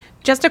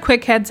Just a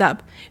quick heads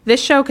up,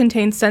 this show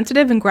contains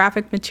sensitive and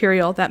graphic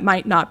material that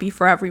might not be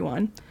for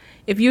everyone.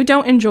 If you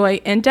don't enjoy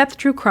in-depth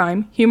true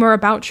crime, humor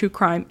about true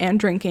crime, and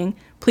drinking,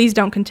 please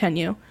don't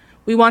continue.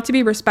 We want to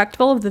be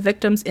respectful of the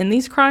victims in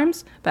these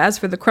crimes, but as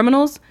for the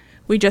criminals,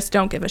 we just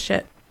don't give a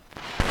shit.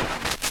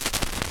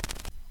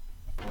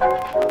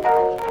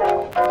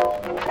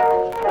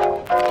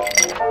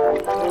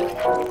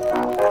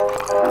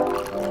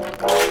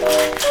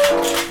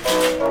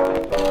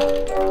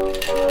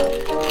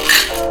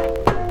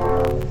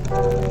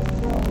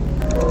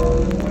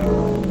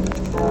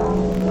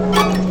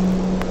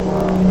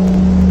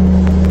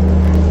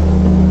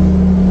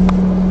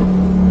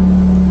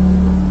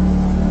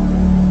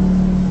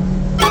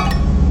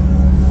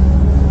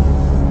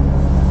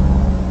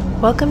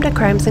 Welcome to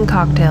Crimes and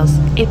Cocktails,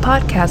 a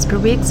podcast where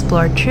we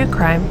explore true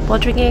crime while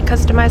drinking a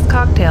customized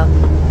cocktail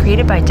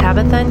created by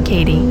Tabitha and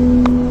Katie.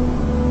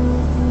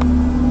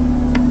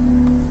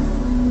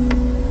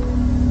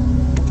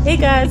 Hey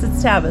guys,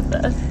 it's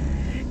Tabitha.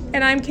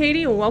 And I'm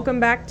Katie, and welcome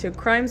back to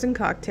Crimes and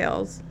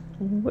Cocktails.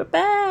 We're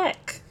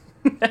back.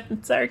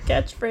 That's our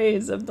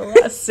catchphrase of the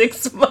last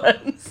 6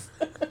 months.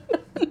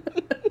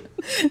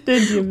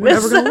 Did you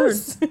miss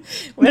us?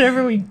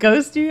 Whenever we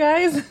ghost you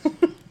guys?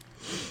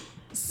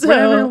 So, we're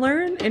never gonna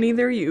learn, and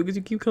neither are you, because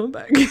you keep coming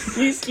back.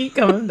 You keep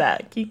coming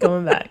back. Keep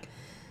coming back.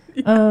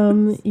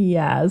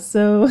 Yeah,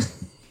 so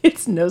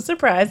it's no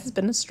surprise. It's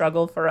been a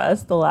struggle for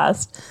us the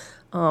last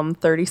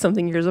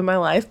 30-something years of my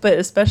life, but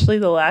especially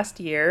the last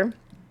year,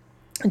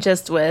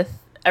 just with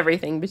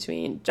everything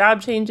between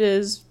job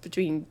changes,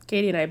 between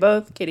Katie and I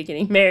both, Katie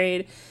getting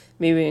married,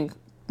 moving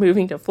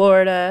to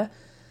Florida.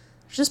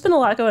 There's just been a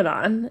lot going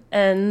on,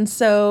 and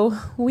so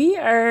we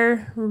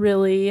are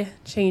really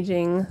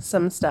changing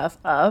some stuff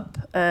up,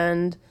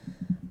 and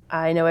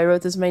I know I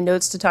wrote this in my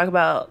notes to talk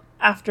about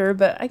after,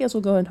 but I guess we'll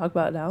go and talk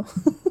about it now.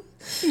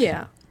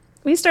 Yeah.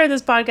 We started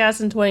this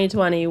podcast in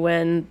 2020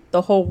 when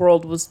the whole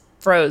world was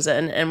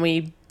frozen, and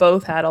we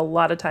both had a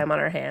lot of time on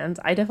our hands.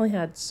 I definitely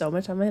had so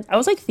much on my hands. I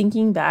was like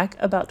thinking back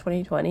about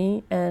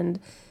 2020, and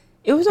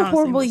it was a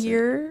horrible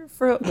year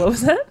for, what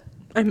was that?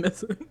 I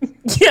miss it.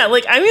 Yeah,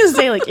 like I'm gonna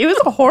say, like it was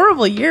a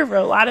horrible year for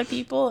a lot of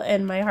people,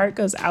 and my heart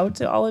goes out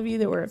to all of you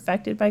that were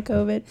affected by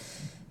COVID.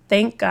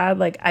 Thank God,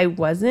 like I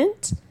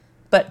wasn't,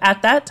 but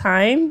at that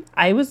time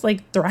I was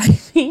like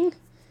thriving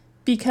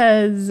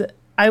because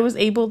I was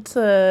able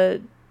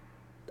to,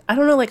 I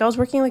don't know, like I was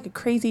working like a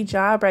crazy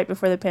job right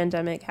before the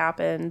pandemic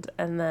happened,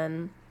 and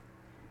then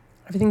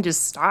everything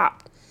just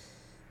stopped.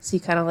 So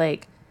you kind of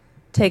like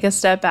take a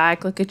step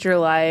back, look at your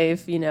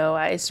life. You know,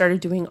 I started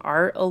doing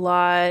art a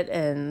lot,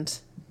 and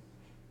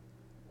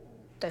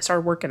I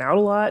started working out a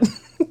lot,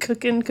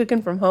 cooking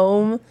from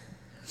home.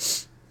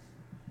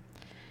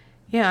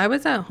 Yeah, I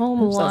was at home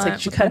a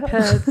lot with my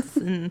pets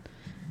and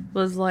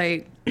was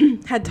like,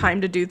 had time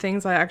to do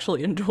things I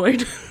actually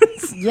enjoyed.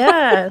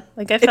 Yeah,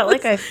 like I felt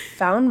like I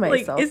found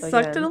myself. Like, it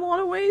sucked in a lot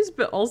of ways,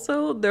 but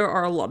also there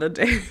are a lot of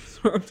days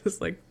where I'm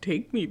just like,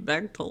 take me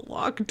back to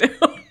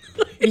lockdown.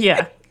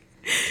 Yeah.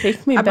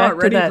 Take me I'm back not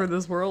ready to that. For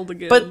this world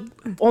again. But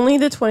only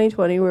the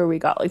 2020 where we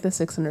got like the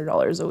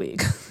 $600 a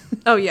week.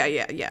 Oh,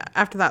 yeah.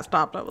 After that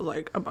stopped, I was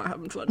like, I'm not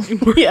having fun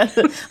anymore. Yeah,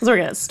 I was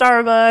working at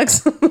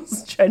Starbucks. I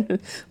was trying to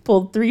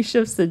pull 3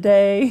 shifts a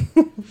day.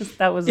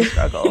 That was a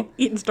struggle.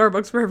 Eating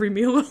Starbucks for every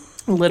meal.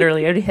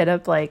 Literally, I already hit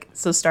up like,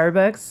 so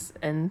Starbucks,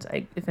 and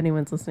if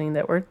anyone's listening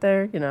that worked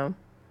there, you know,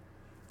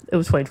 it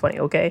was 2020,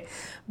 okay?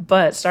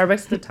 But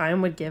Starbucks at the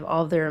time would give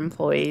all their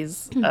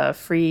employees a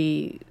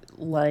free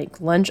like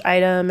lunch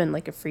item and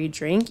like a free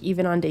drink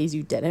even on days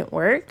you didn't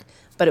work,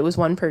 but it was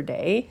one per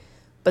day.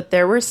 But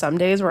there were some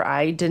days where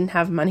I didn't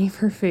have money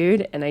for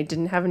food and I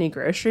didn't have any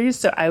groceries,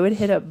 so I would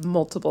hit up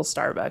multiple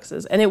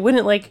Starbuckses, and it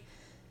wouldn't like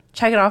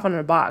check it off on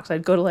a box.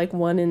 I'd go to like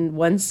one in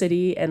one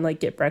city and like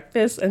get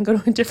breakfast, and go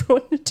to a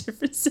different one in a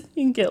different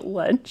city and get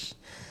lunch.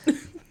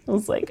 I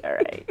was like, all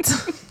right.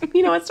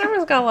 You know what?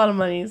 Starbucks got a lot of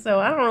money, so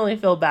I don't really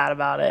feel bad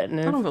about it. And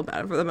I don't feel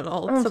bad for them at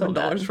all. It's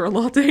 $7 for a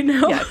latte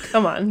now. Yeah,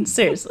 come on.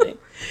 Seriously.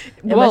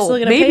 Well,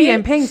 maybe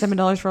I'm paying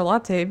 $7 for a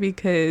latte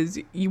because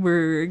you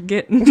were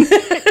getting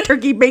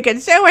turkey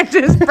bacon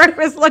sandwiches,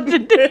 breakfast, lunch,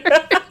 and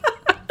dinner.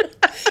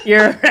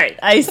 You're right.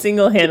 I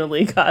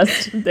single-handedly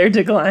caused their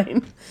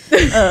decline.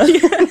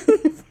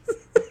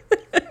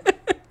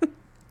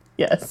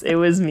 Yes, it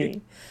was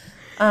me.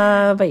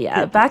 But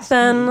yeah, back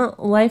then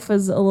life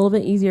was a little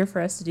bit easier for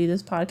us to do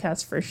this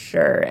podcast for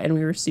sure. And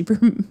we were super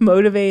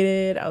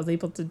motivated. I was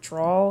able to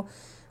draw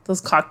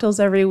those cocktails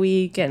every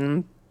week.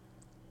 And,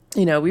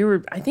 you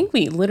know, I think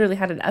we literally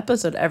had an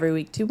episode every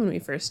week too when we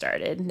first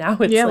started. Now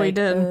it's yeah, like, we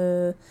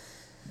did.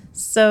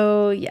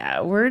 So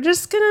yeah,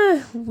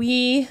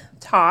 we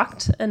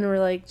talked and we're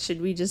like, should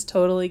we just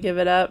totally give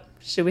it up?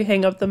 Should we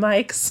hang up the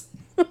mics,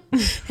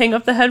 hang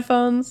up the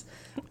headphones?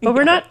 But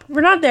we're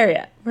not there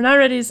yet. We're not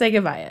ready to say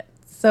goodbye yet.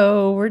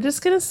 So we're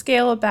just going to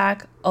scale it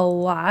back a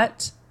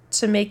lot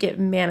to make it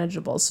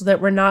manageable so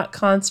that we're not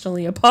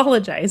constantly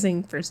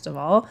apologizing, first of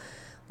all,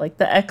 like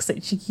the ex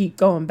that you keep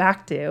going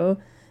back to.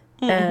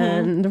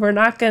 And we're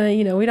not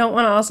gonna, we don't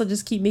want to also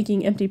just keep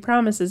making empty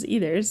promises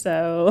either.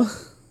 So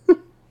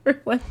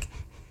we're like,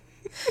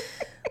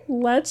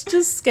 let's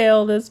just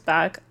scale this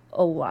back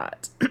a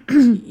lot.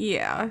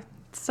 Yeah.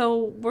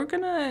 So we're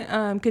going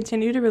to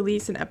continue to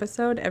release an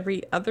episode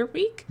every other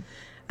week.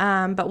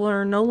 But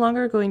we're no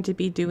longer going to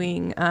be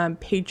doing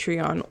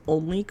Patreon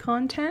only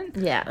content.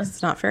 Yeah.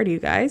 It's not fair to you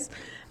guys.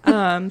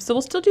 So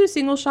we'll still do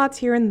single shots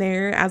here and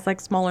there as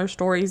like smaller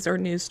stories or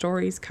news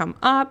stories come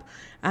up.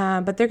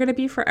 But they're going to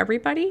be for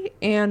everybody.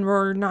 And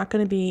we're not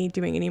going to be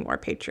doing any more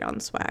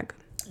Patreon swag.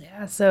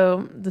 Yeah.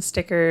 So the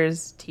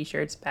stickers,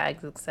 t-shirts,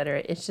 bags,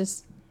 etc. It's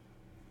just,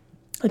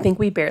 I think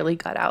we barely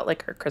got out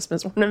like our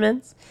Christmas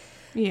ornaments.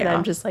 Yeah. And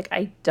I'm just like,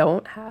 I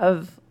don't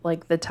have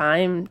like the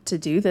time to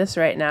do this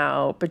right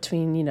now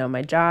between,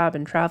 my job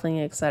and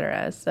traveling,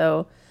 etc.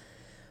 So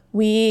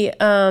we,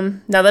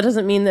 now that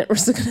doesn't mean that we're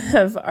still going to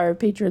have our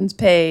patrons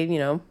pay,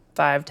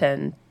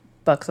 $5-10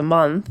 a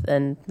month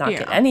and not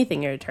get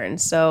anything in return.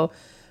 So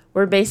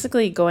we're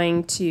basically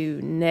going to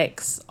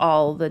nix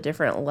all the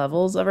different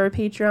levels of our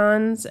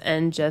Patreons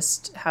and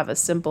just have a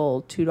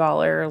simple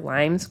 $2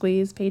 lime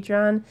squeeze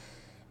Patreon.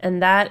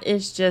 And that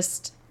is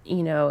just,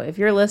 if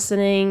you're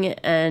listening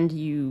and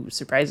you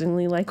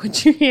surprisingly like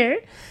what you hear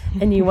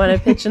and you want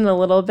to pitch in a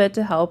little bit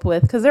to help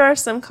with, because there are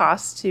some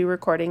costs to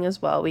recording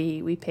as well.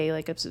 We pay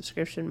like a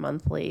subscription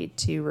monthly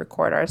to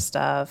record our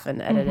stuff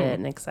and edit it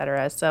and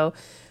etc. So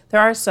there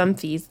are some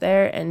fees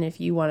there. And if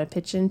you want to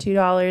pitch in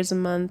 $2 a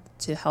month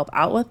to help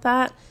out with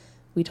that,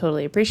 we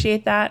totally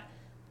appreciate that.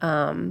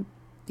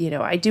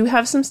 I do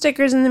have some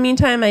stickers in the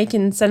meantime. I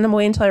can send them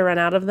away until I run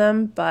out of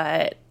them,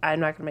 but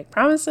I'm not going to make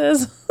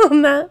promises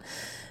on that.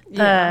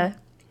 Yeah.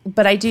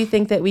 But I do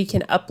think that we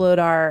can upload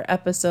our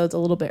episodes a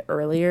little bit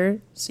earlier,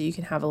 so you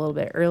can have a little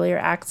bit earlier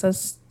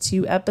access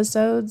to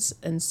episodes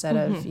instead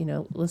of,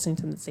 listening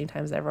to them at the same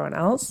time as everyone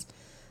else.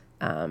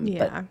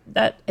 But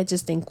that I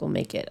just think will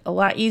make it a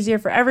lot easier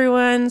for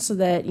everyone so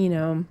that,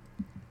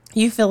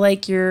 you feel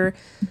like you're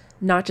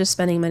not just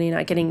spending money,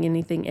 not getting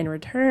anything in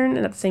return.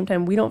 And at the same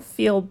time, we don't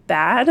feel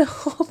bad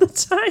all the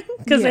time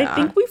because I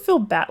think we feel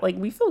bad. Like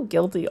we feel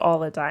guilty all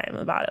the time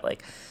about it.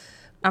 Like,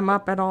 I'm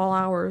up at all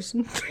hours.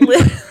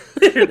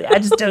 Literally, I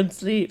just don't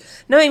sleep.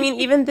 No, I mean,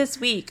 even this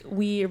week,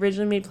 we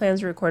originally made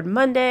plans to record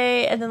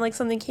Monday, and then, like,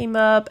 something came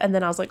up, and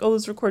then I was like, oh,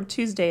 let's record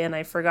Tuesday, and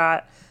I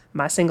forgot.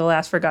 My single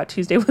ass forgot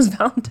Tuesday was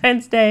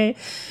Valentine's Day,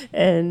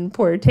 and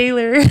poor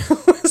Taylor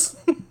was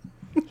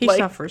He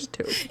suffers,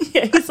 too.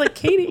 Yeah, he's like,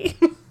 Katie,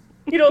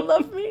 you don't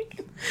love me?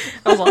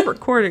 I was off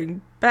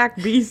recording. Back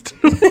beast.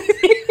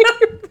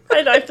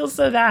 I know, I feel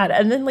so bad.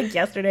 And then, like,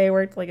 yesterday, I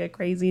worked, like, a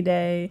crazy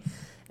day.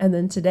 And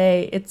then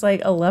today, it's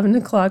like 11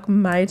 o'clock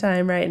my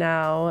time right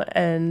now.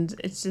 And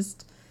it's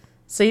just,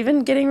 so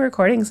even getting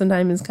recording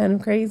sometimes is kind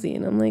of crazy.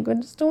 And I'm like, I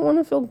just don't want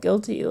to feel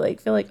guilty. Like,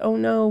 feel like, oh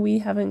no, we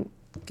haven't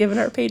given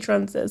our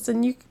patrons this.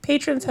 And you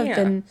patrons have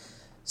been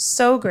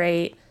so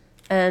great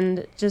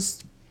and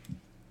just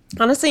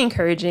honestly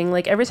encouraging.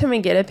 Like, every time we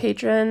get a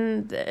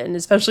patron, and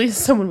especially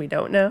someone we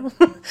don't know,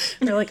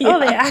 we're like, oh,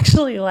 they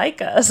actually like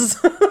us.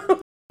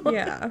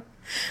 Yeah.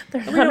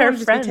 They're We not don't our want to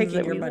just friends be taking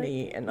that your we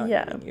money like. and not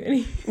Yeah. giving you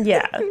any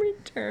in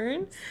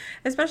return.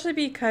 Especially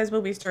because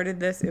when we started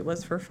this, it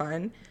was for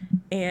fun.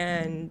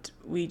 And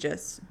we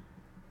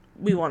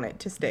want it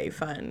to stay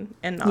fun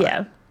and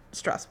not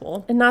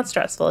stressful. And not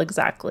stressful,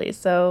 exactly.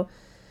 So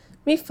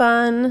be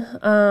fun.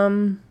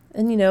 And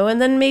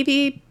and then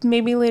maybe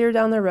later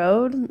down the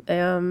road,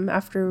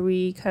 after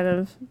we kind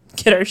of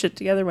get our shit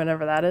together,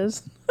 whenever that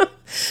is.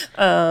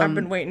 I've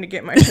been waiting to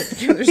get my shit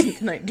together since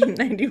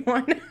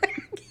 1991.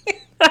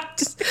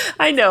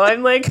 I know.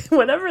 I'm like,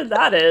 whenever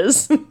that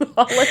is,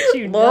 I'll let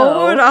you know.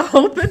 Lord, I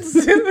hope it's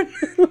soon.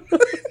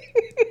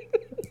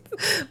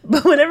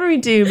 But whenever we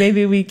do,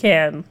 maybe we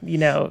can,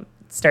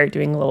 start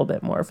doing a little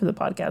bit more for the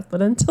podcast.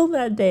 But until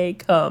that day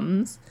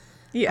comes,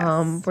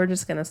 we're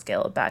just going to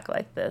scale it back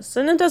like this.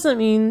 And it doesn't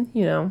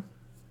mean,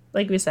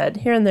 like we said,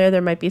 here and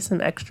there might be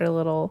some extra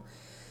little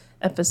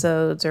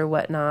episodes or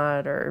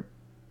whatnot, or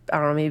I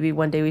don't know, maybe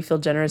one day we feel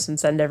generous and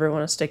send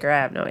everyone a sticker. I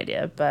have no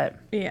idea, but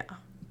yeah,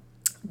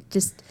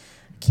 just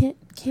can't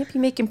be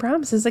making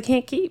promises I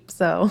can't keep.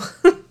 So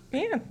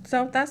yeah,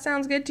 so if that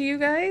sounds good to you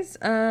guys,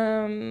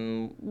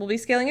 we'll be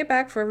scaling it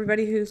back for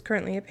everybody who's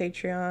currently a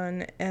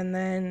Patreon, and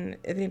then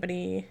if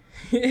anybody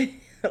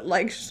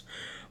likes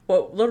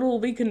what little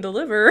we can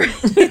deliver,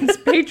 it's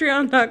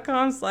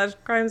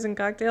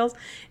patreon.com/crimesandcocktails,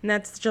 and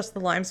that's just the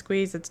lime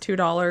squeeze. It's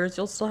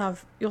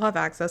 $2. You'll have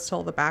access to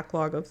all the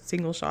backlog of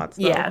single shots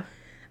though. Yeah.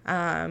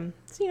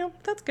 So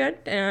that's good.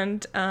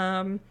 And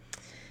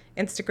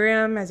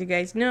Instagram, as you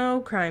guys know,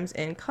 Crimes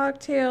and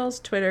Cocktails.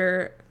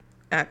 Twitter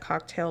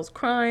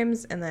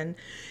 @CocktailsCrimes. And then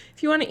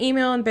if you want to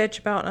email and bitch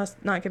about us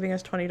not giving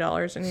us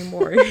 $20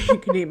 anymore, you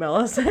can email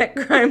us at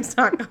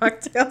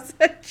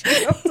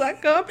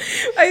crimes.cocktails@gmail.com.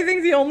 I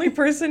think the only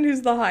person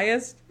who's the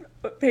highest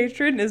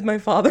patron is my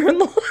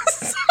father-in-law.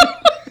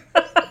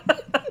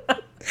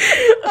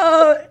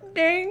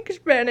 Thanks,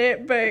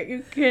 Bennett, but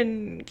you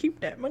can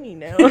keep that money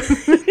now.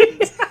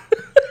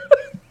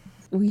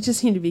 we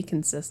just need to be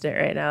consistent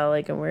right now,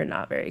 like, and we're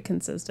not very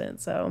consistent.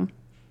 So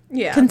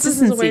Yeah,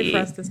 consistency. This is a way for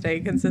us to stay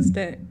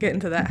consistent, get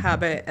into that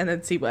habit, and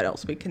then see what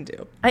else we can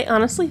do. I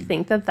honestly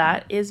think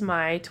that is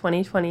my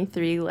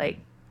 2023 like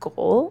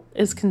goal,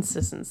 is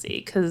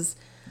consistency, because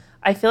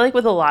I feel like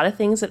with a lot of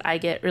things that I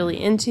get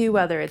really into,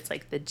 whether it's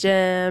like the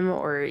gym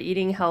or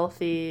eating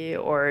healthy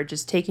or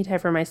just taking time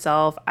for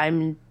myself,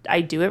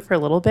 I do it for a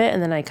little bit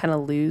and then I kind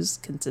of lose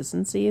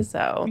consistency.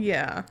 So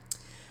Yeah.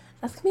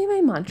 that's gonna be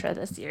my mantra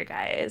this year,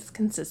 guys.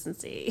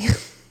 Consistency.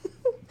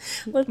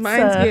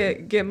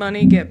 Mine's get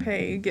money, get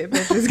paid, get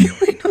bitches,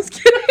 get windows,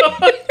 get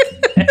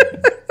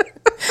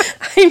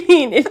I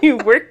mean, if you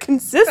work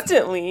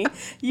consistently,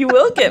 you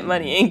will get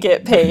money and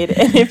get paid.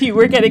 And if you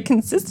work at it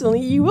consistently,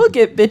 you will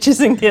get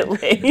bitches and get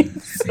laid.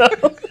 So,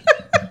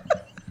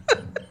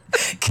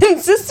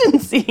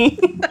 consistency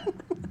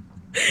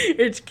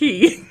It's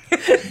key.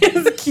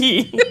 is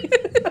key.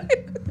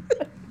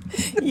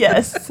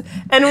 Yes.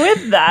 And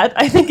with that,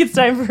 I think it's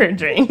time for a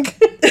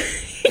drink.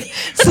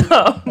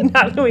 So,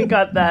 now that we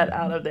got that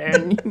out of there,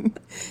 and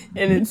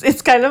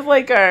it's kind of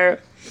like our...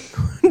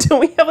 Don't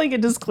we have like a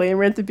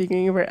disclaimer at the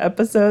beginning of our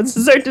episodes?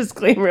 This is our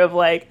disclaimer of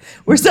like,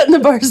 we're setting the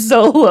bar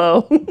so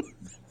low.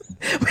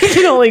 We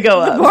can only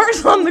go The up.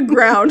 bar's on the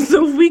ground,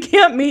 so if we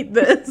can't meet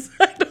this,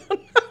 I don't know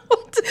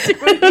what to do.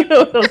 I don't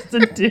know what else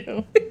to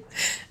do.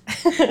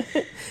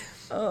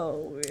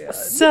 Oh, yeah.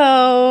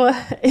 So,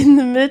 in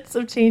the midst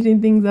of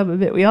changing things up a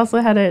bit, we also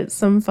had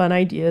some fun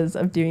ideas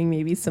of doing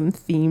maybe some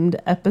themed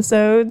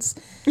episodes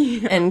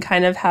and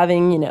kind of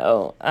having,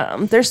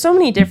 there's so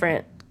many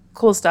different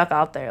cool stuff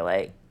out there,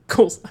 like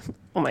cool stuff.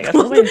 Oh my gosh,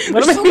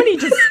 There's so many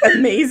just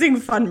amazing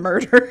fun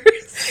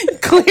murders.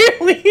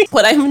 Clearly,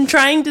 what I'm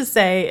trying to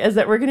say is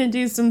that we're going to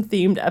do some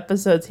themed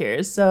episodes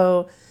here.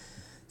 So,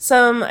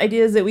 some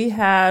ideas that we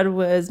had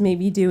was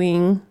maybe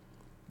doing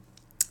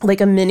like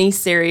a mini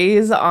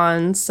series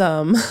on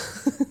some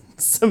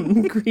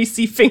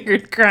greasy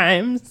fingered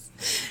crimes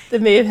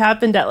that may have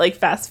happened at like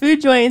fast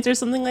food joints or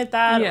something like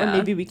that. Yeah. Or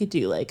maybe we could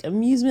do like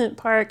amusement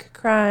park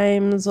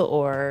crimes,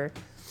 or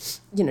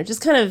just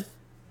kind of,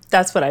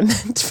 that's what I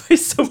meant by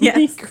so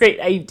many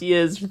great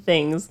ideas for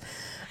things.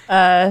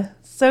 So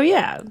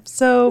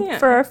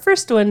for our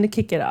first one to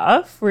kick it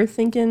off, we're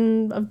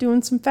thinking of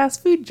doing some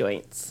fast food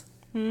joints.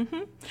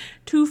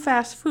 Too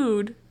fast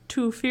food,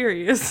 too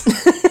furious.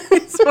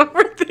 That's what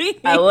we're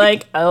thinking. I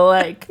like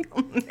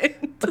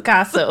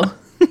Picasso.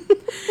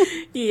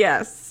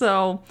 Yes,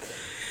 so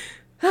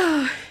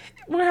we're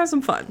gonna have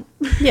some fun.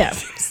 Yeah.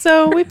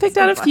 So we picked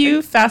out a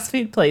few fast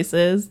food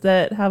places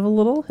that have a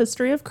little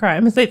history of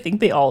crime, as I think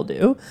they all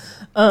do.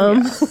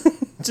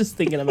 Just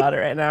thinking about it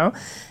right now.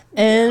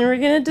 And we're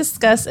going to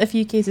discuss a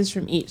few cases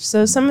from each.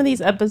 So some of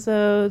these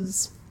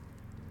episodes,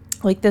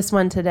 like this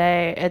one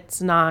today,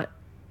 it's not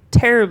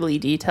terribly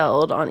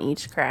detailed on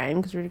each crime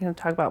because we're going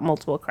to talk about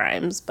multiple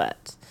crimes,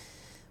 but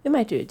we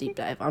might do a deep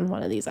dive on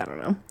one of these. I don't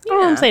know. I don't know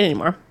what I'm saying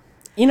anymore.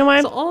 You know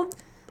why? So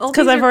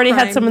because I've already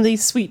had some of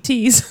these sweet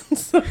teas.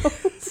 So.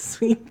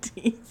 Sweet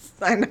teas.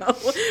 I know.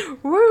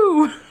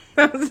 Woo!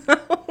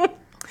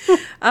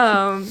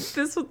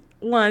 This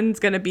one's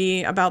going to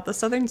be about the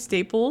Southern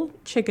staple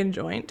chicken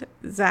joint,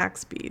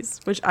 Zaxby's,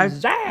 which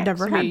I've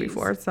never had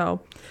before. So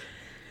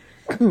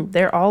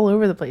they're all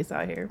over the place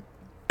out here.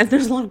 And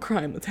there's a lot of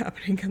crime that's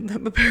happening in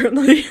them,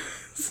 apparently.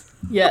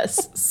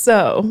 Yes.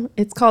 So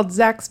it's called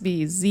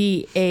Zaxby's,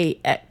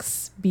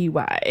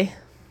 Zaxby,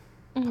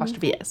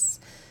 apostrophe S.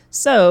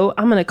 So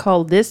I'm going to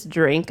call this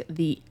drink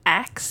the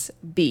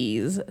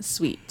Axebees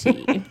sweet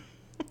tea.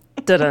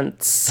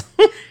 Dun-dunts.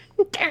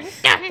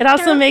 It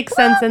also makes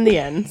sense in the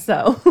end,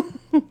 so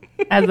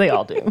as they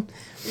all do.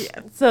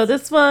 Yeah. So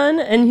this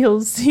one, and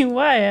you'll see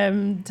why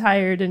I'm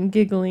tired and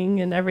giggling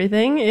and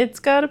everything.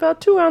 It's got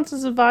about 2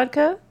 ounces of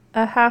vodka,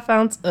 a ½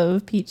 ounce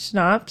of peach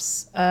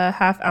schnapps, a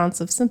 ½ ounce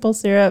of simple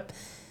syrup,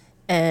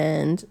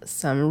 and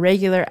some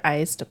regular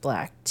iced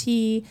black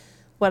tea.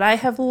 What I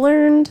have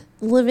learned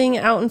living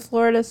out in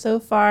Florida so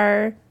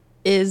far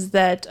is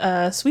that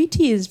sweet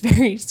tea is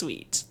very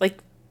sweet, like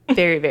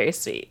very, very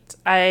sweet.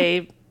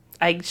 I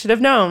should have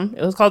known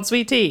it was called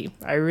sweet tea.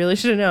 I really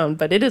should have known,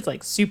 but it is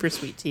like super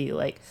sweet tea.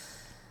 Like,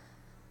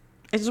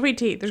 It's sweet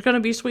tea. There's going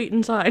to be sweet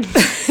inside.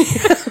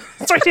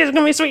 sweet tea is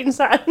gonna be sweet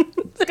inside.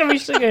 There's gonna be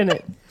sugar in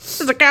it.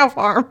 It's a cow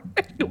farm.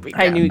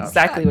 I knew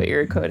exactly what you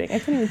were quoting. I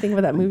couldn't even think of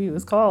what that movie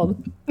was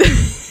called.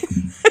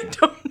 I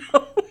don't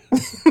know.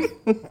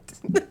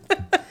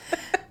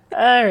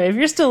 All right, if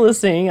you're still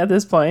listening at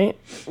this point,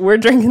 we're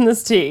drinking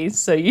this tea,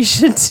 so you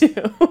should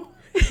too.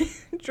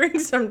 Drink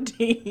some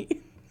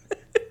tea.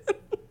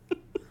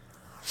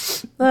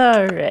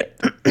 All right.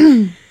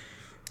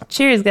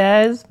 Cheers,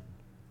 guys.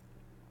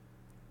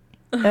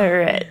 All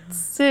right.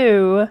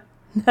 So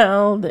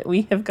now that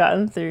we have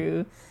gotten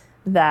through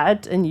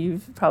that, and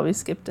you've probably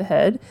skipped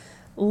ahead,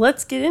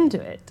 let's get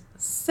into it.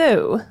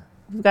 So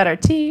we've got our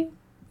tea.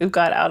 We've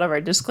got out of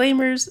our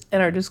disclaimers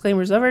and our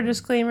disclaimers of our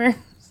disclaimers.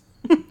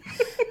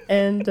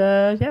 And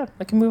I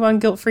can move on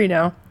guilt-free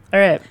now. All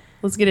right,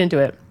 let's get into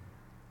it.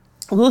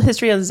 A little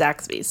history of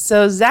Zaxby's.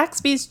 So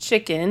Zaxby's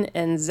chicken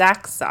and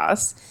Zax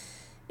sauce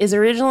is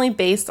originally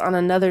based on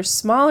another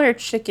smaller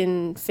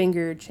chicken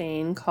finger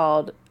chain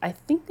called, I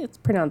think it's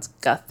pronounced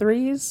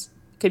Guthrie's.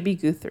 Could be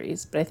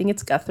Guthrie's, but I think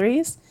it's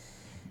Guthrie's.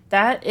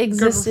 That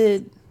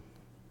existed...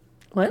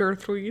 What?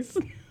 Gertrude's.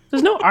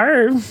 There's no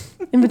R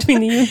in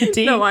between the U and the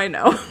T. No, I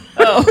know.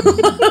 Oh.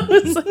 I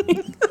was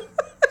like,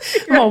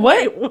 well,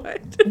 what?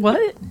 What?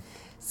 What?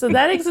 So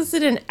that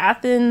existed in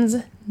Athens,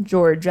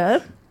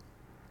 Georgia,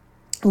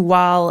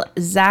 while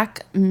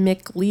Zach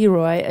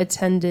McLeroy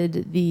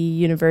attended the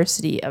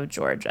University of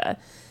Georgia.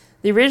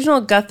 The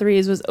original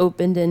Guthrie's was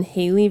opened in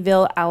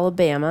Haleyville,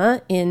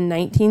 Alabama in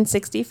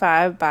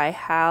 1965 by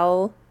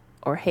Hale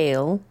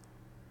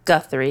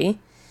Guthrie.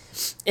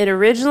 It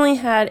originally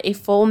had a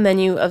full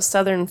menu of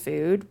Southern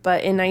food,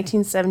 but in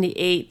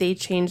 1978 they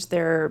changed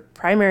their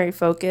primary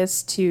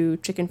focus to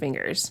chicken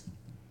fingers.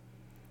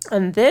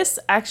 And this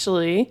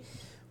actually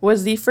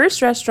was the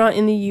first restaurant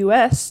in the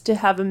U.S. to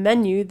have a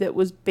menu that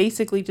was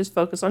basically just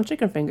focused on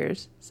chicken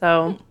fingers.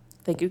 So,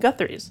 thank you,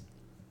 Guthrie's.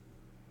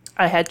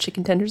 I had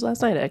chicken tenders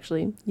last night,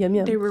 actually. Yum,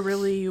 yum. They were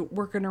really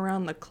working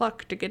around the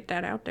clock to get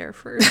that out there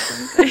first.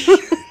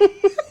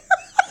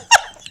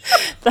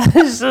 That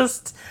is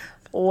just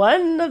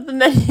one of the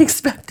many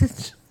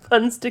expected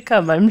puns to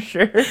come, I'm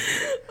sure.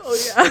 Oh,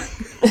 yeah.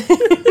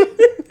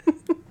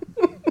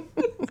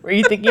 Were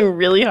you thinking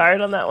really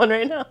hard on that one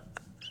right now?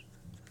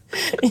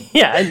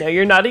 Yeah, I know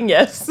you're nodding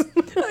yes.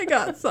 I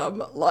got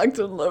some locked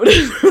and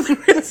loaded for the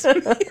rest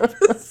of the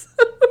episode.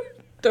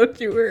 Don't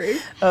you worry.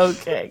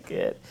 Okay,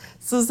 good.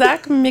 So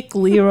Zach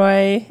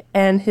McLeroy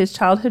and his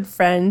childhood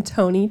friend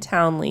Tony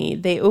Townley,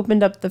 they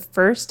opened up the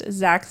first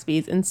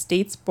Zaxby's in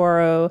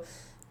Statesboro,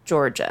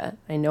 Georgia.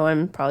 I know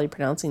I'm probably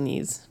pronouncing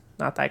these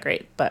not that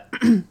great, but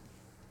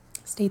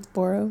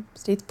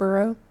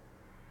Statesboro.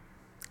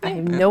 I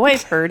know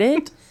I've heard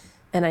it,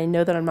 and I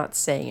know that I'm not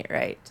saying it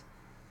right.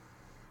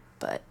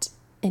 But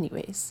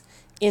anyways,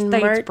 in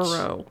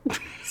Statesboro.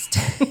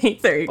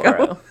 March... There you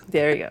go.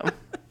 There you go.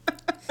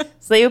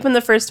 So they opened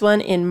the first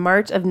one in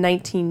March of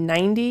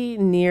 1990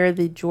 near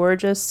the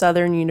Georgia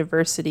Southern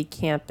University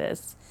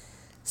campus.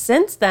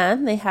 Since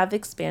then, they have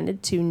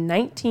expanded to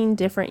 19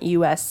 different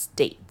U.S.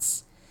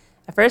 states.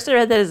 At first, I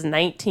read that as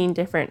 19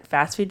 different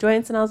fast food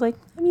joints, and I was like,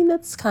 I mean,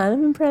 that's kind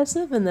of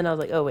impressive. And then I was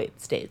like, oh, wait,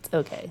 states.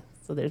 Okay,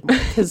 so there's more.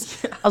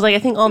 Because I was like, I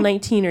think all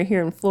 19 are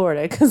here in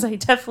Florida, because I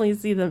definitely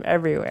see them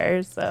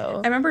everywhere.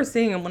 So I remember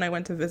seeing them when I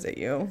went to visit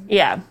you.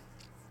 Yeah.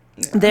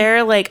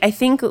 They're like, I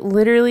think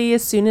literally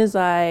as soon as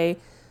I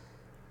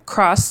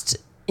crossed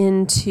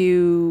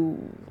into,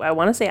 I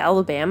want to say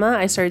Alabama,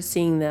 I started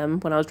seeing them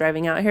when I was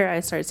driving out here. I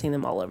started seeing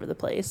them all over the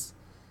place.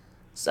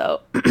 So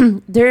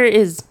there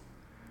is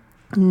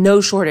no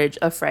shortage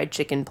of fried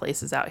chicken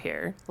places out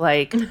here.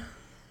 Like,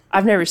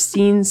 I've never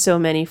seen so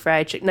many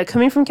fried chicken. Now,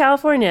 coming from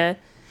California,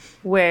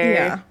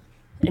 where,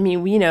 I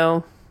mean, you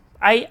know,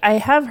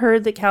 I have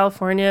heard that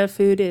California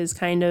food is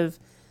kind of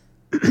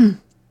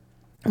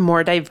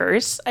more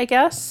diverse, I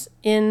guess,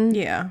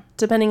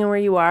 depending on where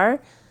you are.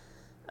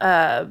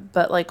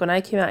 But like when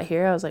I came out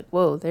here, I was like,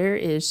 whoa, there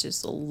is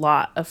just a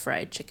lot of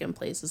fried chicken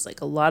places,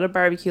 like a lot of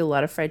barbecue, a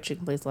lot of fried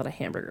chicken places, a lot of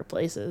hamburger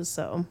places.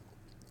 So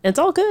it's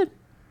all good.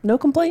 No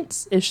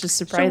complaints. It's just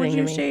surprising to me. So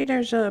would you say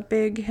there's a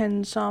big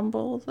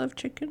ensemble of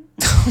chicken?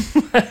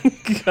 Oh my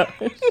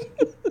gosh.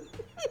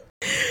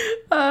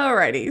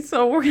 Alrighty,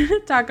 so we're going to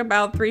talk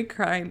about three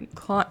crimes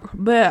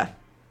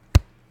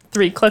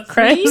Three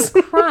crimes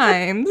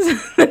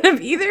that have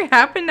either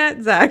happened at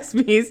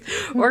Zaxby's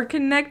or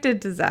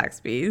connected to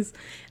Zaxby's.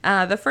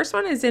 The first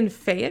one is in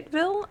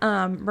Fayetteville,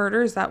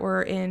 murders that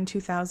were in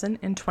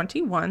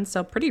 2021,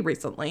 so pretty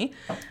recently.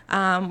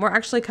 We're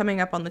actually coming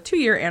up on the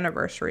 2-year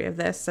anniversary of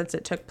this since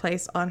it took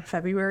place on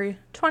February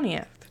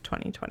 20th,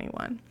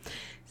 2021.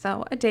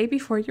 So a day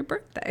before your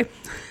birthday.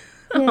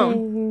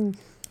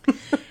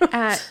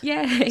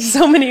 Yay.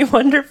 So many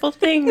wonderful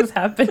things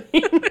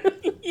happening.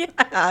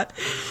 Yeah.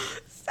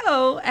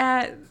 So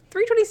at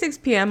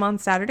 3:26 p.m. on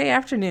Saturday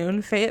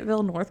afternoon,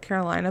 Fayetteville, North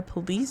Carolina,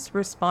 police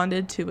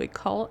responded to a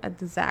call at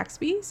the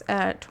Zaxby's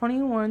at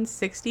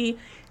 2160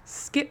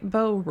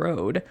 Skipbow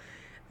Road.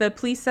 The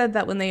police said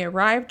that when they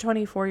arrived,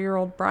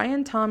 24-year-old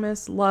Brian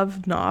Thomas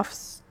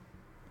Lovenoffs.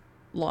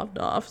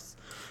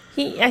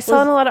 I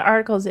saw in a lot of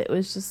articles it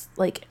was just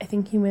like, I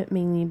think he went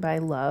mainly by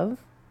love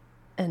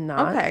and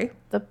not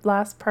the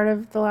last part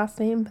of the last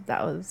name, but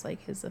that was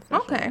like his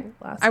official last name.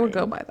 I would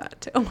go by that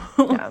too.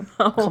 Yeah.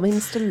 Call me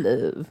Mr.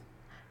 Love.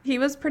 He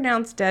was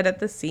pronounced dead at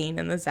the scene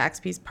in the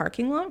Zaxby's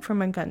parking lot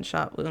from a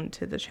gunshot wound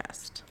to the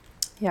chest.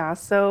 Yeah,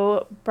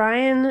 so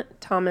Brian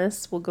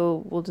Thomas,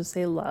 we'll just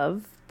say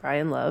Love,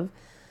 Brian Love.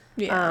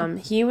 Yeah.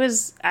 He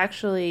was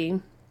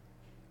actually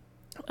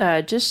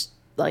just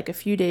like a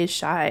few days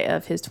shy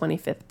of his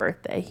 25th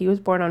birthday. He was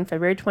born on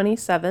February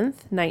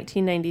 27th,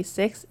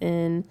 1996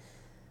 in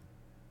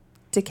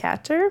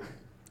Decatur,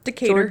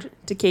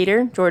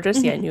 Georgia.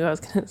 See, I knew I was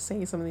going to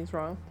say some of these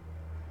wrong.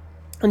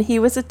 And he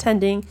was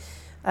attending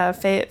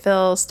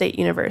Fayetteville State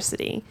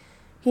University.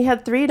 He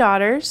had 3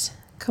 daughters,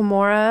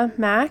 Kamora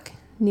Mack,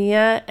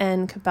 Nia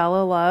and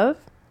Cabela Love,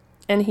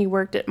 and he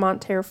worked at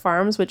Monterey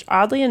Farms, which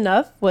oddly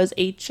enough was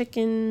a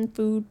chicken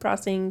food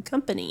processing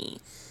company.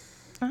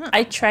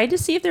 I tried to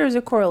see if there was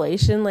a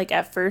correlation, like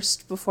at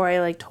first before I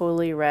like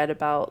totally read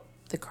about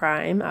the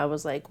crime. I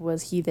was like,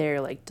 was he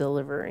there like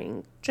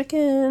delivering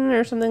chicken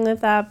or something like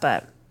that?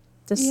 But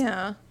just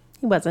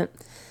he wasn't.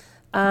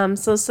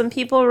 So some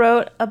people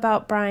wrote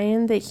about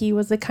Brian that he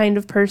was the kind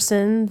of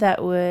person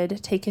that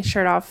would take his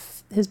shirt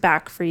off his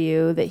back for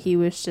you, that he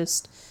was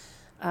just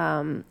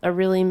a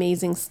really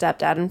amazing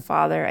stepdad and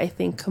father. I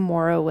think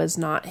Kimora was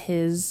not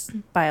his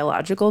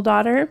biological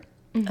daughter,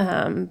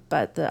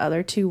 but the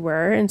other two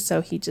were. And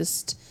so he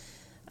just,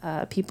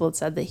 people had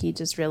said that he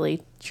just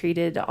really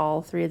treated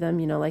all three of them,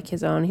 you know, like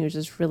his own. He was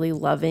just really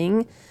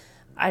loving.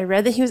 I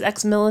read that he was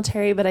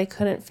ex-military, but I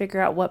couldn't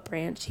figure out what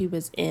branch he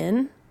was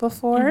in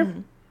before.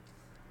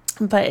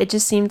 But it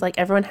just seemed like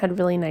everyone had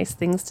really nice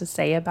things to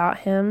say about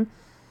him.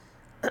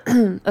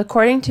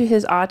 According to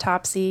his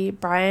autopsy,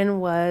 Brian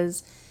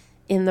was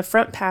in the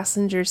front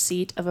passenger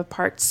seat of a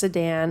parked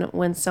sedan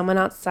when someone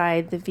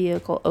outside the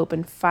vehicle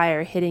opened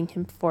fire, hitting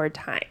him 4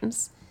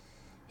 times.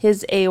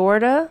 His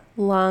aorta,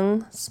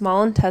 lung,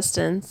 small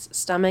intestines,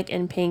 stomach,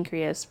 and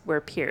pancreas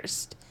were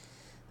pierced.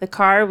 The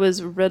car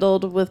was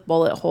riddled with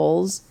bullet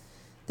holes.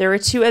 There were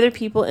 2 other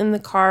people in the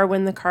car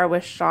when the car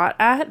was shot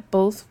at.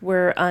 Both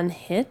were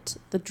unhit.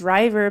 The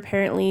driver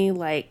apparently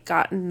like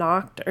got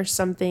knocked or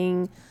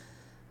something.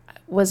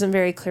 Wasn't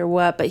very clear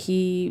what, but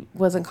he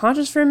was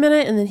unconscious for a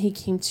minute and then he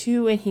came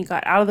to and he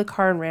got out of the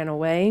car and ran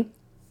away.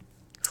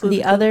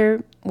 The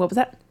other, what was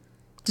that?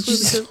 Did you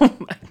just, oh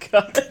my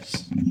gosh.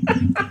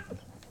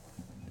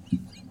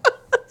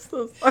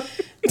 So sorry.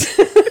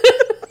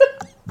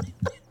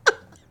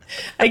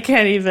 I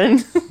can't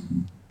even.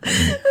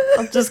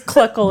 I'll just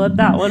cluckle at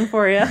that one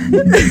for you.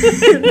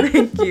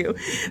 Thank you.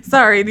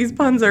 Sorry, these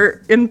puns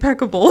are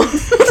impeccable.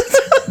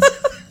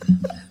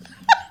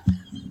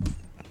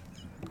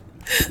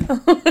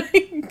 Oh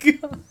my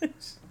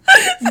gosh.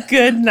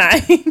 Good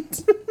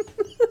night.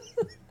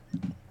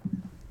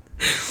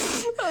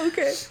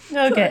 Okay.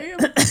 Okay.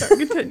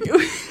 Sorry, continue.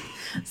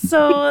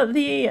 So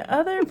the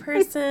other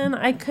person,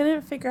 I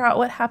couldn't figure out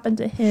what happened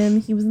to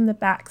him. He was in the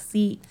back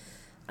seat.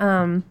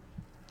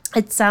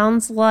 It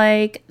sounds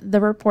like the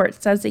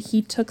report says that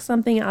he took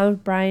something out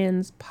of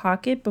Brian's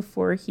pocket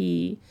before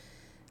he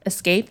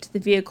escaped the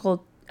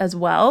vehicle as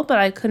well, but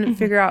I couldn't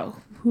figure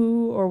out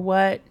who or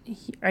what.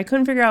 I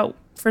couldn't figure out,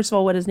 first of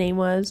all, what his name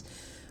was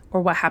or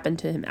what happened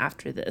to him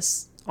after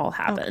this all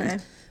happened. Okay.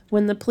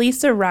 When the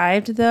police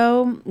arrived,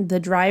 though, the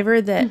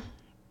driver that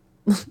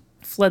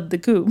fled the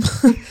coop,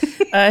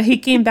 he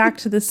came back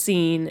to the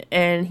scene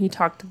and he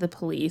talked to the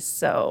police.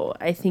 So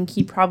I think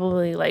he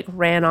probably like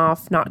ran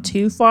off not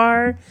too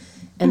far.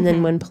 And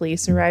then when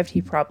police arrived,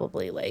 he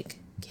probably like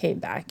came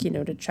back, you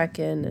know, to check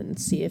in and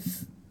see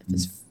if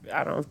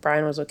I don't know if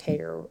Brian was okay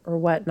or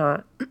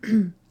whatnot.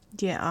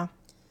 Yeah.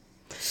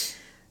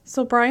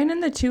 So Brian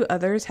and the 2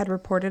 others had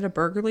reported a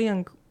burglary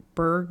on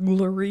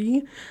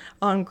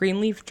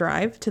Greenleaf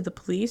Drive to the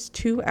police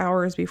 2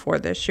 hours before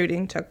this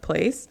shooting took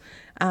place,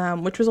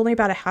 which was only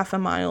about a half a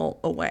mile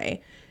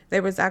away.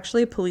 There was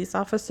actually a police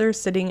officer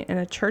sitting in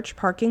a church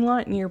parking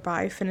lot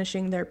nearby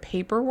finishing their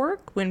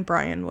paperwork when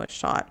Brian was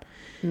shot.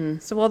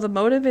 So while the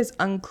motive is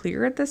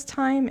unclear at this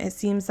time, it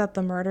seems that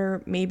the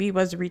murder maybe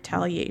was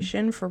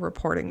retaliation for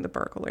reporting the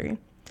burglary.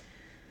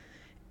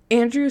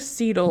 Andrew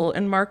Seidel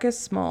and Marcus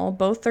Small,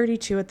 both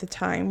 32 at the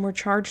time, were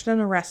charged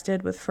and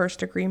arrested with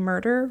first-degree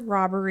murder,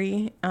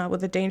 robbery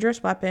with a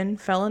dangerous weapon,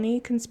 felony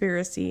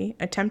conspiracy,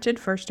 attempted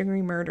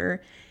first-degree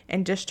murder,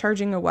 and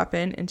discharging a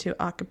weapon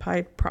into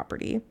occupied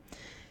property.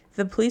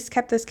 The police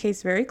kept this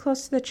case very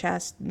close to the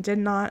chest and did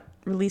not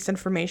release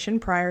information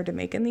prior to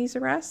making these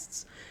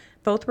arrests.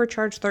 Both were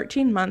charged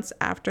 13 months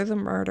after the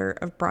murder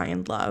of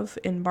Brian Love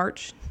in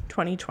March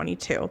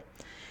 2022.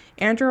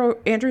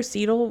 Andrew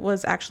Seidel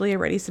was actually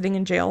already sitting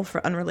in jail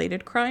for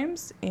unrelated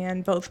crimes,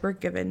 and both were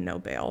given no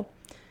bail.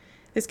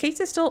 This case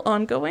is still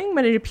ongoing,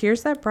 but it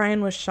appears that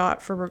Brian was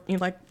shot for,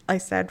 like I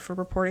said, for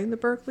reporting the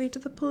burglary to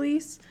the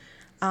police.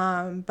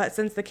 But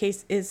since the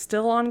case is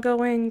still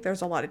ongoing,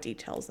 there's a lot of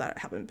details that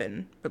haven't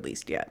been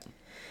released yet.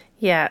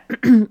 Yeah,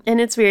 and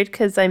it's weird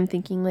because I'm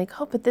thinking like,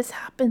 oh, but this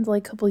happened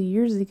like a couple of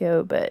years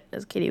ago. But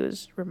as Katie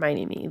was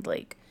reminding me,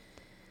 like,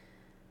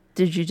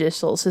 the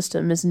judicial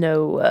system is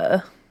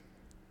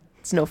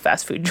it's no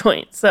fast food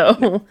joint,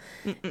 so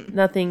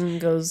nothing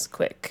goes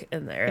quick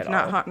in there at all.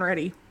 It's not hot and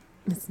ready.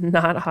 It's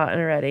not hot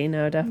and ready.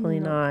 No, definitely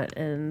not.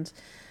 And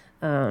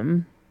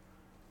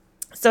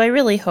so I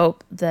really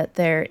hope that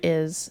there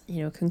is,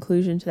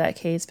 conclusion to that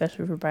case,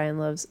 especially for Brian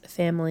Love's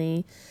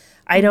family.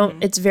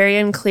 It's very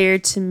unclear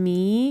to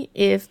me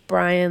if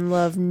Brian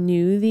Love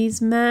knew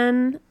these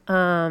men.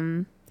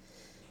 To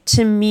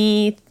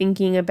me,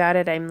 thinking about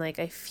it, I'm like,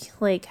 I feel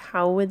like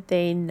how would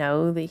they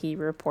know that he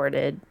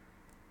reported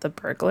the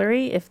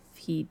burglary if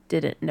he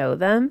didn't know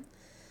them?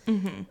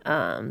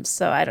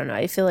 So I don't know.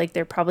 I feel like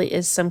there probably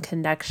is some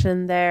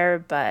connection there,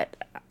 but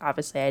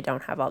obviously I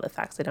don't have all the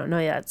facts. I don't know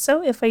yet.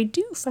 So if I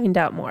do find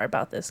out more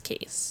about this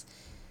case,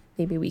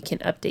 maybe we can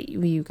update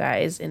you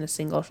guys in a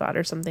single shot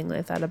or something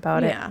like that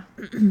about it.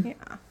 Yeah.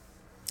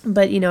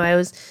 But, I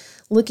was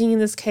looking in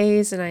this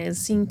case and I was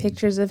seeing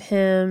pictures of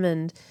him,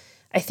 and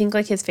I think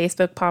like his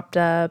Facebook popped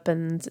up,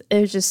 and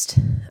it was just,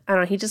 I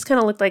don't know, he just kind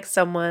of looked like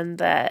someone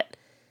that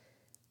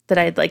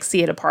I'd like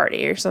see at a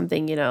party or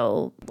something,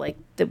 like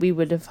that we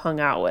would have hung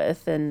out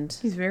with. And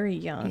He's very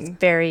young. he's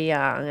very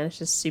young, and it's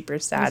just super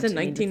sad. He's in to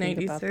me to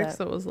think about 1996, that.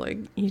 so it was like,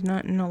 he's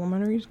not in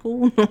elementary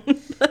school.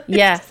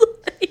 Yeah.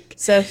 Like,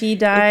 So he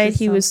died. just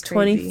He was sounds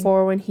crazy.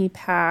 24 when he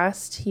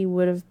passed. He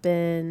would have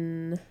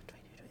been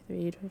 22,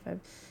 23, 25.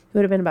 He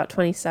would have been about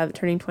 27,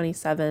 turning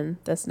 27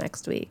 this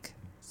next week.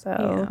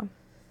 So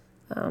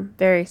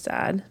very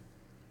sad.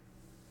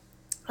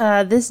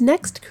 This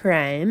next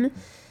crime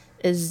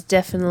is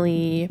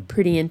definitely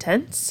pretty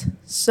intense.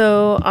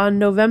 So on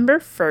November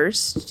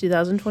 1st,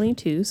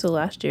 2022, so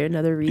last year,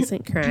 another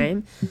recent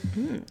crime,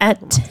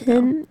 at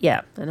 10,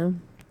 yeah, I know,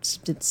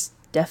 it's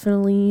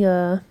definitely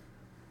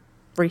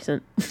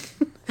recent.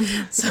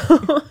 So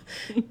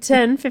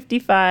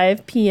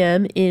 10:55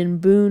 p.m. in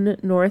Boone,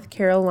 North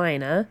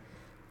Carolina,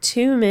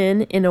 two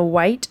men in a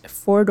white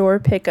four-door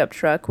pickup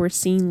truck were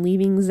seen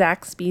leaving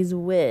Zaxby's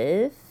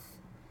with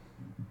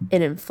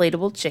an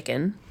inflatable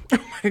chicken. oh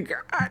my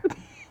God.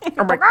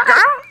 Oh my God.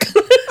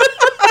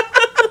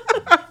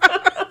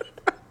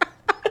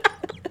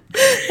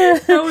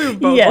 Now we were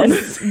both on the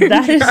Yes, same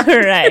that is track.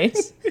 right.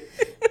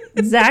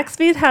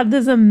 Zaxby's had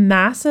this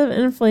massive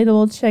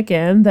inflatable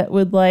chicken that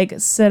would like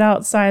sit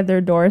outside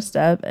their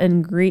doorstep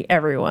and greet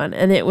everyone,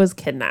 and it was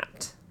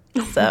kidnapped.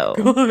 So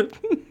God.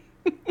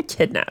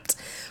 kidnapped.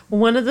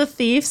 One of the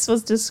thieves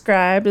was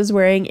described as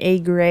wearing a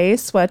gray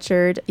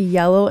sweatshirt,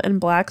 yellow and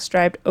black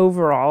striped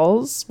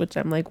overalls, which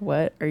I'm like,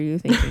 what are you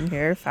thinking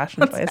here?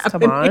 Fashion choice,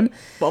 come on.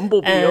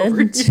 Bumblebee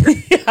over And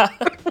here. yeah.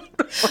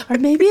 Or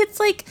maybe it's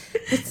like,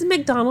 what's the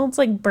McDonald's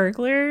like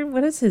burglar?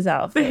 What is his The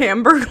outfit?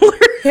 Hamburglar.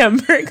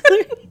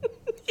 Hamburglar.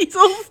 He's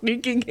all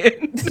sneaking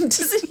in.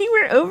 Doesn't he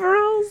wear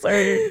overalls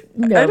or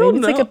no? I don't maybe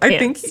know. it's like a I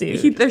think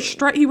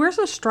pantsuit. he wears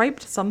a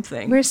striped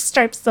something. Wears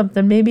striped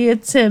something. Maybe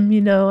it's him.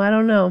 I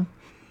don't know.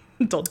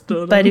 Dun,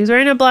 dun, But dun. he was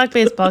wearing a black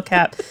baseball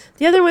cap.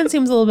 The other one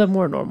seems a little bit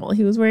more normal.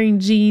 He was wearing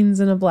jeans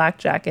and a black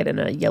jacket and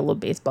a yellow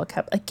baseball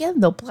cap.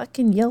 Again, though, black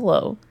and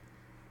yellow.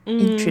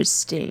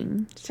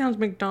 Interesting. Sounds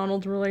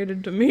McDonald's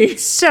related to me.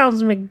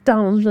 Sounds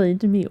McDonald's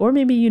related to me. Or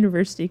maybe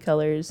university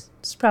colors.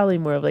 It's probably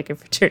more of like a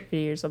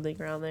fraternity or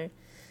something around there.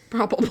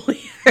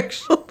 Probably,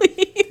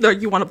 actually. No,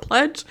 you want to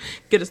pledge?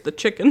 Get us the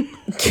chicken.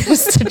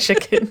 Just a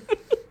chicken.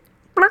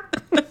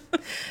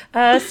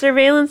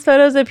 Surveillance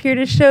photos appear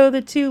to show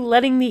the two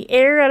letting the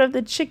air out of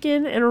the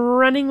chicken and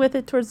running with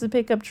it towards the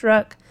pickup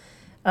truck.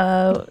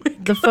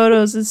 The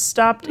photos is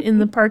stopped in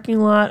the parking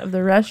lot of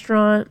the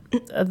restaurant.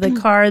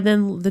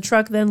 The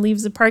truck then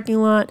leaves the parking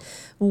lot.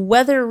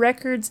 Weather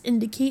records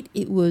indicate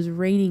it was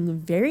raining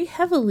very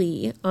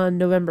heavily on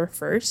November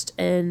 1st,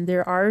 and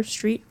there are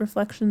street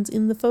reflections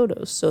in the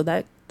photos, so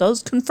that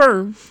does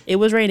confirm it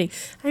was raining.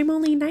 I'm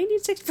only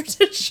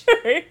 96%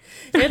 sure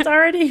it's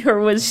already, or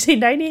was she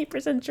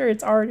 98% sure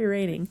it's already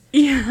raining?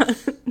 Yeah.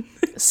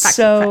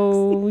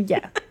 So,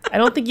 yeah. I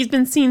don't think he's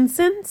been seen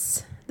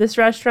since. This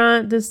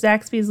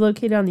Zaxby is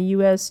located on the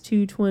US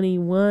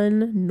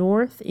 221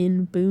 North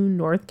in Boone,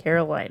 North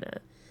Carolina.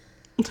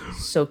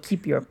 So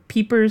keep your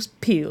peepers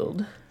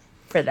peeled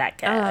for that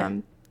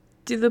guy.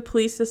 Do the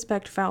police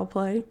suspect foul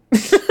play?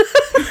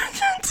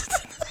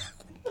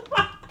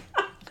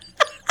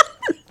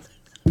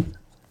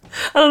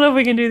 I don't know if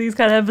we can do these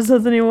kind of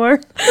episodes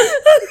anymore.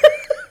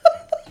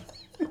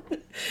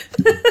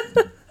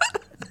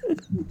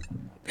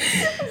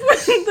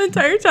 The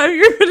entire time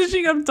you're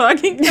finishing up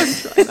talking, I'm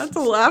trying not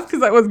to laugh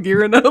because I was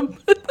gearing up.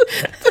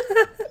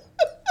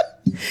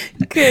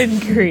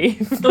 Good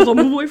grief. I was on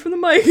my way from the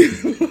mic.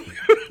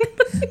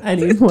 I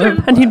need more.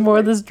 I need more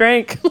of this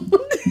drink.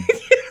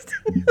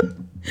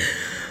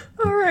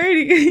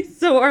 Alrighty,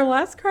 so our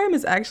last crime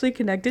is actually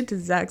connected to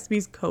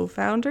Zaxby's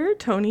co-founder,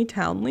 Tony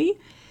Townley.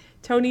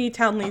 Tony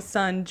Townley's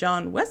son,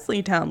 John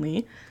Wesley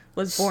Townley,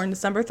 was born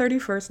December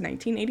 31st,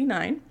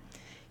 1989.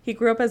 He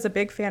grew up as a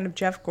big fan of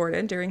Jeff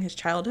Gordon during his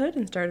childhood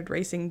and started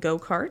racing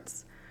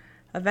go-karts.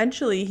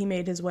 Eventually, he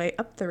made his way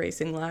up the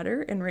racing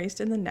ladder and raced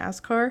in the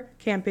NASCAR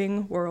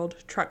Camping World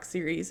Truck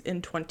Series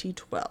in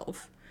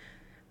 2012.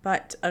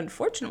 But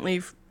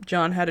unfortunately,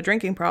 John had a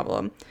drinking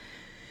problem.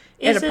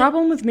 He had a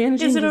problem with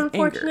managing Is it his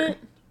unfortunate? anger.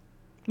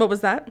 What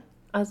was that?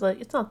 I was like,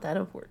 it's not that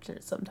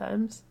unfortunate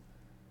sometimes.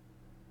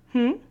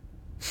 Hmm?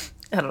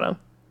 I don't know.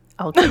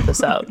 I'll cut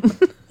this out.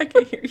 I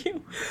can hear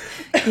you.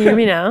 Can you hear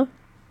me now?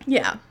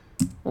 Yeah.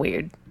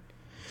 Weird.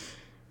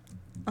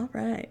 All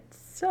right.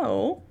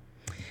 So,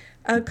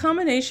 a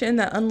combination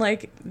that,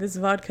 unlike this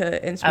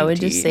vodka and sweet I would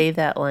tea, just say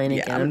that line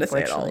again. yeah, I'm going to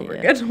say it all over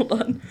unfortunately,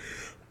 again.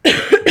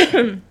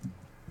 Hold on.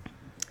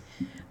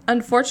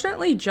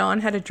 Unfortunately, John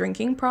had a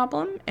drinking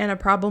problem and a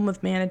problem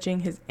with managing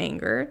his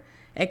anger.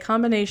 A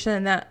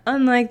combination that,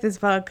 unlike this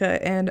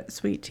vodka and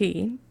sweet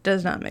tea,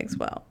 does not mix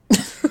well.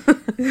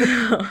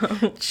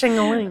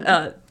 Shing-a-ling.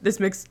 This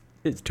mixed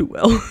is too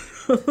well.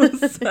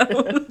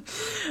 So,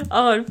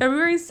 on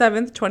February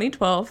 7th,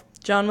 2012,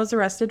 John was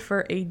arrested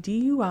for a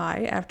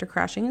DUI after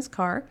crashing his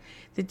car.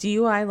 The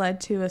DUI led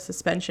to a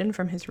suspension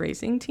from his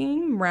racing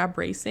team, Rab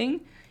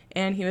Racing,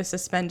 and he was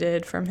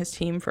suspended from his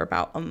team for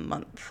about a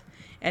month.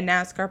 And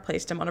NASCAR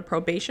placed him on a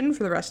probation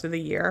for the rest of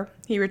the year.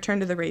 He returned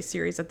to the race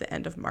series at the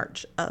end of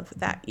March of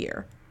that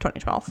year,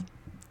 2012.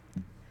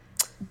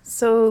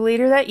 So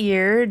later that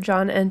year,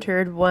 John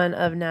entered one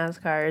of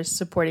NASCAR's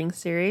supporting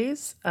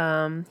series.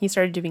 He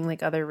started doing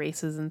like other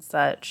races and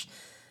such.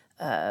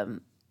 I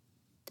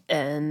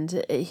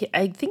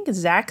think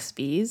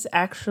Zaxby's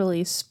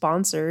actually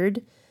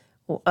sponsored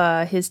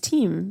his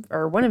team,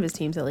 or one of his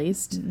teams at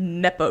least.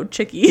 Nepo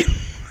Chicky.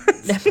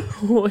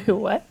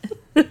 What?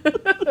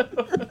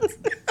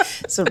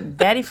 So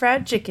Daddy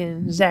Fried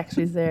Chicken,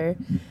 Zaxby's there.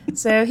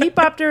 So he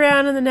popped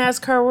around in the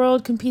NASCAR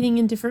world, competing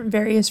in different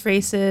various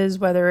races,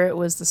 whether it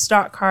was the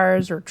stock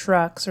cars or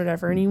trucks or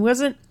whatever. And he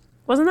wasn't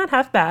that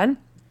half bad.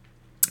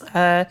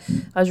 I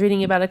was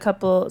reading about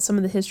some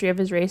of the history of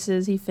his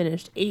races. He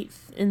finished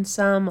 8th in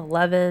some,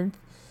 11th,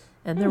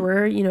 and there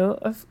were,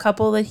 a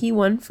couple that he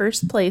won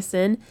first place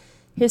in.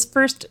 His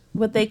first,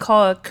 what they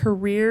call a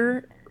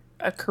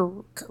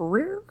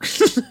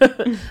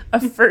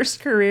first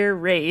career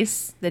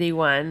race that he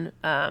won.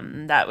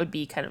 That would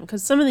be kind of,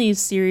 because some of these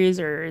series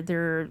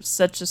they're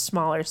such a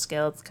smaller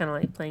scale. It's kind of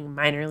like playing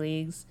minor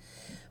leagues.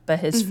 But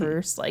his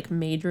first like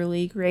major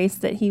league race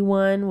that he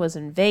won was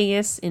in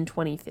Vegas in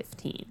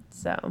 2015.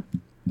 So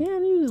yeah,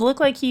 it looked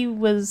like he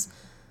was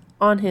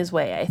on his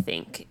way, I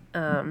think.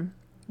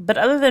 But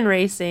other than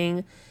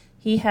racing,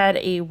 he had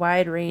a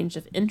wide range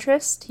of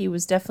interest. He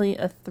was definitely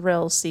a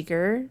thrill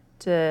seeker,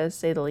 to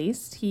say the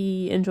least.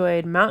 He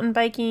enjoyed mountain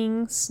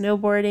biking,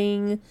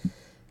 snowboarding,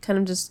 kind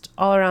of just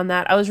all around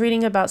that. I was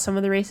reading about some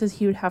of the races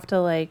he would have to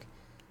like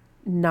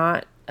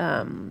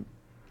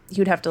he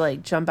would have to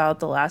like jump out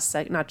the last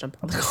second, not jump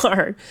out the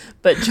car,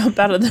 but jump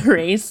out of the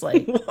race,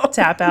 like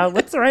tap out.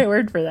 What's the right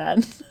word for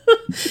that?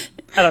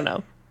 I don't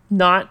know.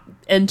 Not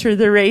enter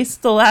the race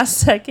the last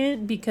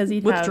second because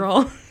he'd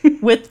Withdraw.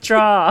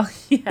 Withdraw.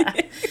 Yeah.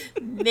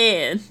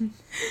 Man,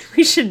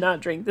 we should not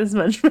drink this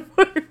much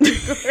before we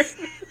record.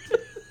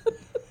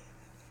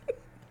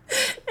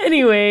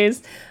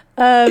 Anyways,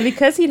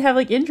 because he'd have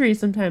like injuries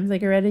sometimes,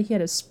 like I read he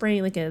had a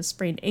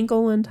sprained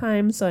ankle one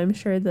time, so I'm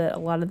sure that a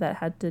lot of that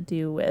had to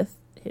do with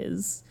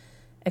his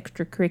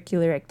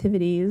extracurricular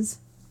activities.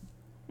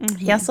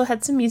 He also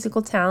had some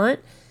musical talent.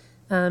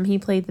 He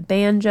played the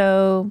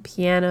banjo,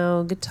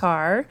 piano,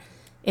 guitar,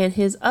 and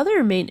his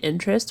other main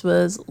interest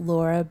was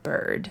Laura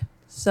Bird.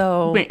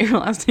 So Wait, your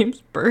last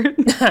name's Bird?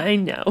 I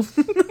know.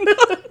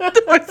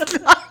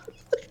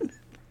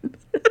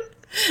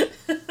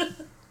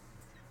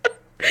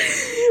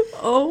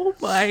 Oh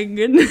my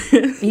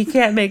goodness. You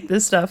can't make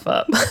this stuff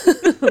up.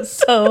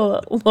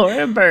 So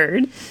Laura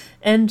Bird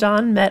and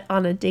John met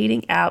on a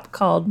dating app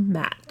called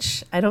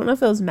Match. I don't know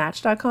if it was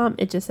Match.com.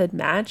 It just said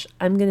Match.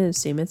 I'm going to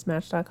assume it's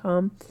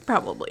Match.com.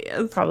 Probably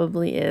is.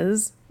 Probably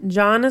is.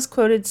 John is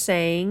quoted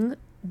saying,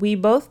 "We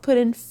both put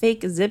in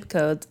fake zip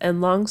codes,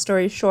 and long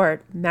story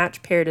short,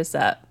 Match paired us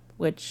up,"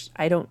 which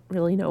I don't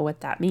really know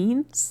what that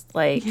means.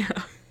 Like,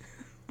 Yeah.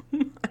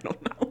 I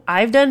don't know.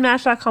 I've done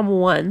Match.com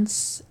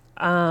once.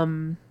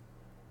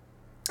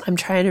 I'm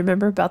trying to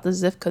remember about the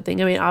zip code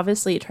thing. I mean,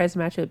 obviously it tries to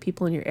match you with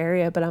people in your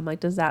area, but I'm like,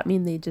 does that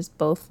mean they just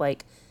both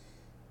like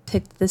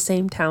picked the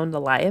same town to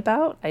lie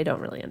about? I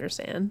don't really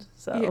understand.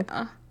 So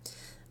Yeah.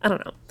 I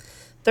don't know.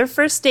 Their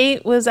first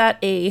date was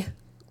at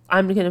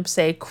I'm going to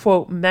say,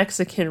 quote,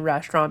 Mexican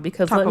restaurant,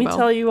 because Taco let me Bell.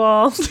 tell you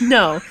all,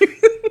 no,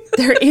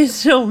 there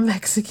is no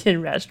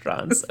Mexican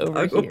restaurants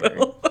over Taco here.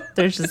 Bell.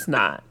 There's just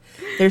not.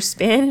 There's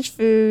Spanish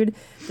food,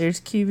 there's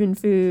Cuban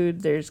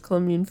food, there's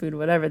Colombian food,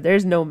 whatever.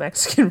 There's no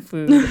Mexican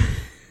food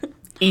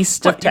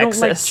east of What, you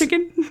Texas. don't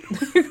like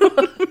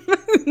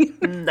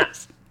chicken? Nah.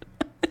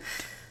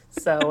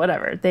 So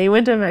whatever. They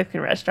went to a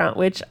Mexican restaurant,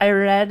 which I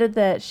read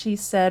that she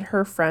said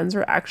her friends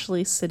were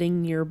actually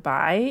sitting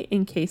nearby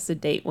in case the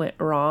date went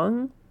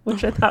wrong,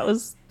 which I thought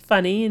was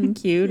funny and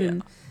cute. Yeah.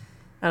 And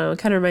I don't know, it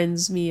kind of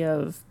reminds me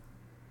of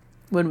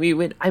when we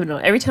went, I don't know,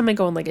 every time I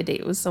go on like a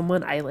date with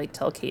someone, I like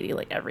tell Katie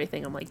like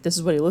everything. I'm like, this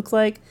is what he looks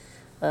like.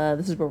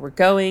 This is where we're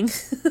going.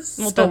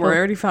 Well, don't worry. I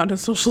already found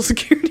his social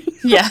security.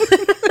 Yeah.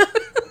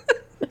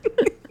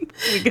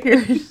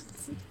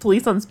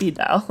 Police on speed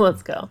dial.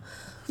 Let's go.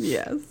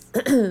 Yes.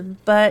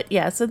 But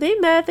yeah, so they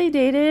met, they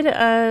dated.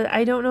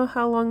 I don't know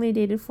how long they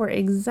dated for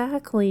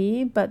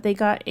exactly, but they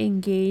got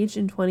engaged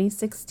in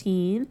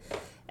 2016.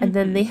 And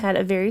then they had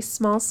a very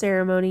small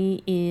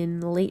ceremony in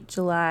late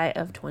July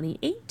of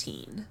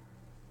 2018.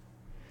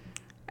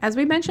 As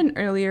we mentioned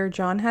earlier,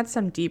 John had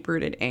some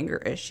deep-rooted anger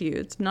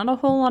issues. Not a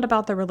whole lot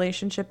about the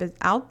relationship is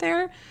out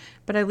there,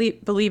 but I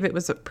believe it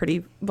was a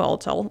pretty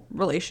volatile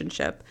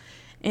relationship.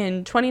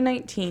 In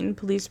 2019,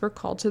 police were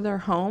called to their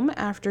home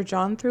after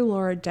John threw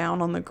Laura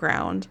down on the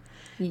ground.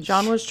 Yeesh.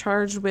 John was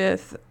charged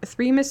with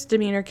 3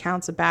 misdemeanor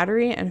counts of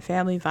battery and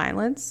family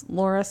violence.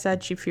 Laura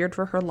said she feared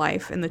for her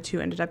life, and the two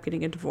ended up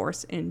getting a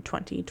divorce in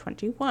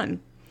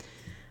 2021.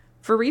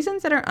 For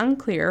reasons that are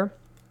unclear,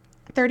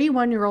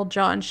 31-year-old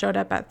John showed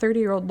up at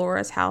 30-year-old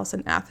Laura's house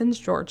in Athens,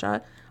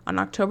 Georgia on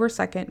October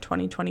 2nd,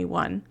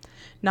 2021,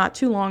 not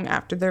too long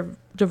after their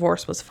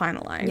divorce was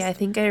finalized. Yeah, I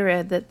think I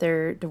read that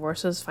their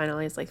divorce was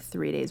finalized like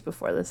 3 days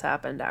before this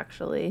happened,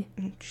 actually.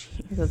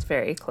 It was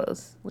very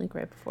close, like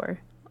right before.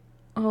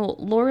 Oh,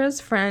 Laura's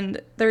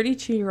friend,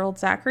 32-year-old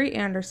Zachary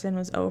Anderson,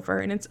 was over,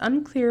 and it's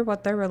unclear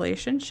what their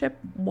relationship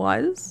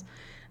was.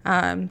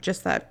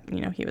 Just that,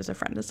 he was a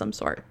friend of some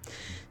sort.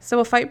 So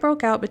a fight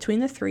broke out between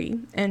the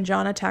three, and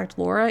John attacked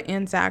Laura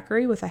and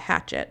Zachary with a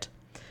hatchet.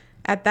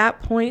 At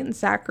that point,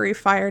 Zachary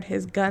fired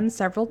his gun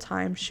several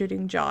times,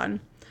 shooting John.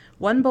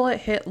 One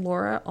bullet hit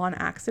Laura on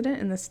accident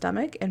in the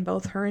stomach, and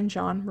both her and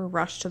John were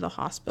rushed to the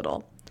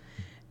hospital.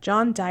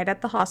 John died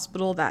at the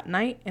hospital that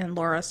night, and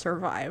Laura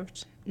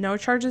survived. No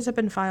charges have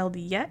been filed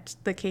yet.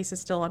 The case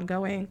is still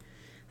ongoing.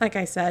 Like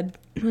I said,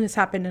 this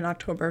happened in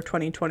October of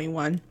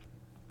 2021.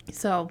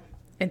 So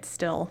it's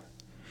still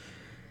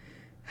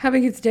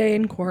having its day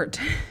in court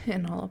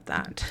and all of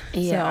that.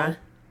 Yeah.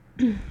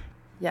 So,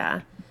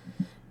 yeah.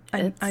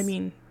 I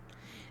mean,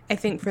 I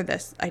think for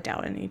this, I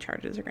doubt any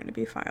charges are going to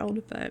be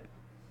filed, but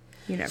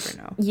you never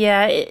know.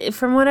 Yeah,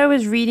 from what I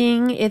was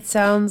reading, it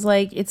sounds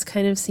like it's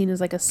kind of seen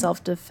as like a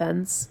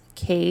self-defense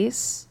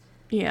case.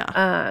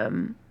 Yeah.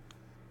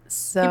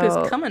 So he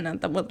was coming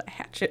at them with a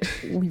hatchet.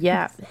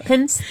 Yeah,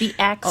 hence the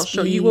axe. I'll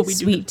show you what we do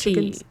to sweet tea.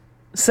 chickens.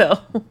 So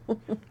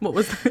What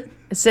was that?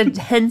 it said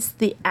hence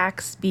the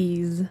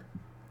Axby's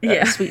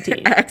sweet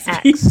tea.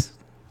 Axby's.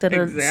 Axe.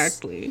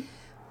 Exactly.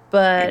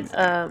 But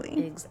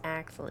Exactly.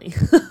 exactly.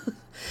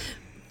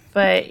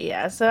 But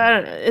yeah, so I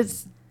don't know.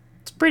 It's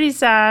pretty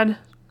sad.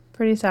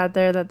 Pretty sad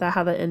there that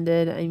how that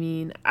ended. I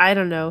mean, I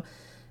don't know.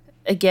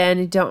 Again,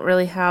 you don't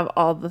really have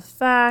all the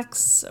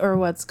facts or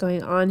what's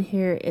going on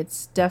here.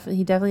 It's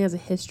he definitely has a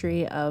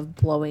history of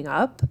blowing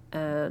up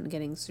and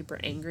getting super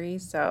angry.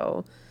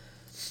 So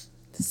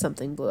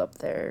something blew up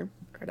there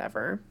or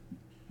whatever.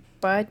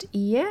 But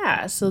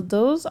yeah, so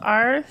those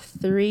are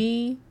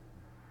 3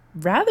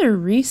 rather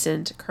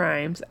recent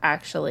crimes,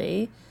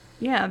 actually.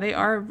 Yeah, they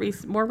are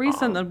more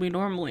recent than we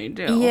normally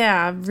do.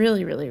 Yeah,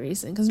 really, really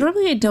recent. Because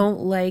normally I don't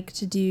like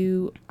to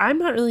do... I'm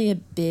not really a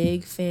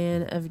big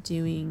fan of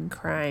doing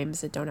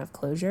crimes that don't have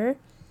closure.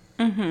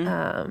 Mm-hmm.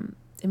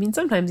 I mean,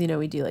 sometimes,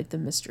 we do like the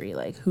mystery,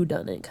 like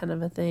whodunit kind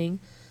of a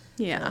thing.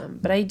 Yeah.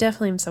 But I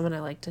definitely am someone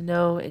I like to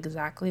know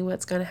exactly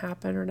what's going to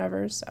happen or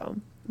whatever. So,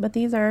 but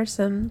these are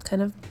some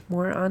kind of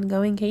more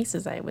ongoing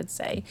cases, I would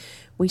say.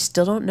 We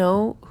still don't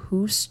know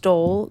who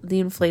stole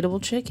the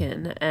inflatable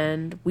chicken,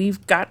 and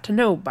we've got to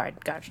know, by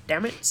gosh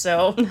damn it.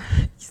 So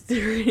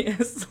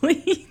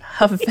Seriously.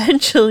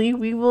 eventually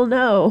we will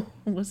know.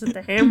 Was it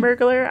the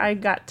Hamburglar? I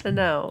got to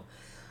know.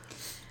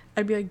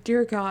 I'd be like,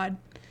 dear God,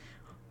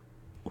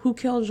 who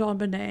killed Jean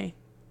Bonnet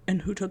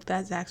and who took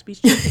that Zaxby's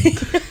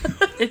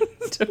chicken?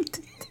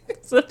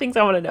 So the things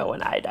I want to know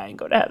when I die and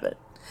go to heaven.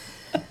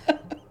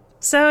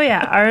 So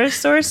yeah, our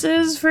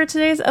sources for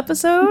today's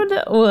episode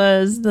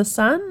was The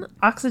Sun,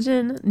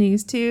 Oxygen,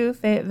 News 2,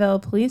 Fayetteville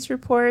Police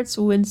Reports,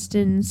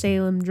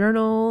 Winston-Salem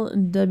Journal,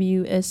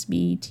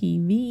 WSB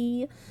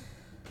TV.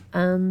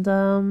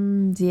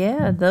 And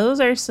yeah, those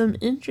are some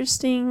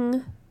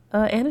interesting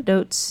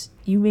anecdotes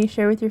you may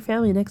share with your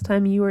family next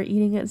time you are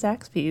eating at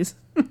Zaxby's.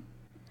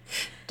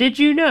 Did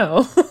you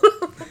know?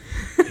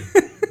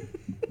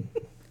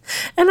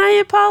 And I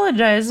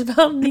apologize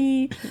about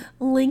the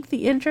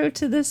lengthy intro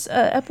to this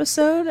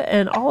episode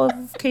and all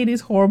of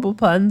Katie's horrible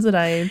puns that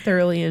I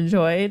thoroughly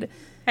enjoyed.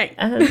 Hey,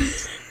 And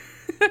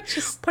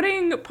just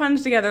putting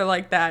puns together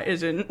like that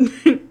isn't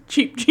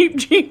cheap, cheap,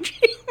 cheap,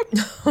 cheap.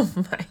 oh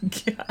my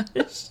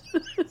gosh.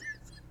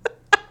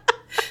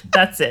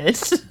 That's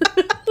it.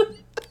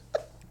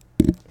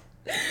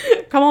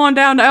 Come on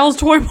down to Elle's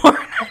Toy Barn.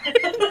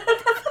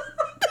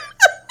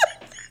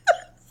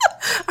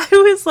 I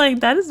was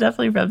like, that is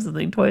definitely from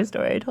something Toy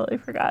Story. I totally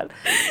forgot.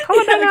 Come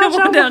on down,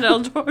 Come on down to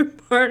Elle's Elle's Toy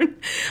Barn.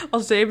 I'll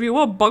save you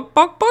a buck,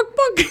 buck, buck,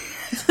 buck.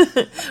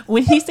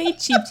 When you say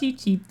cheap, cheap,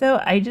 cheap, though,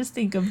 I just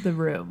think of The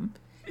Room.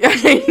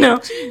 I know.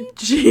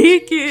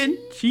 Chicken,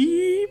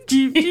 cheap, cheap,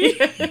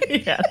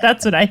 cheap. Yeah,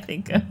 that's what I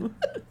think of.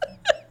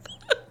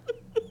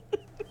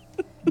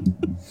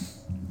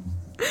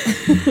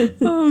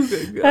 Oh,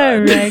 good God. All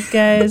right,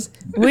 guys.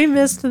 We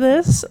missed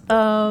this.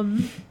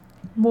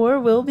 More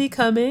will be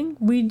coming.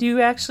 We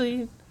do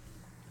actually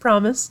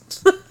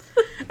promise.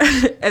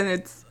 And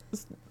it's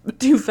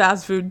Too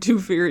Fast Food, Too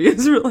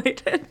Furious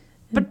related.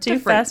 But Too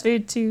different. Fast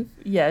Food, Too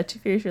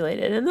Furious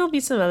related. And there'll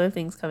be some other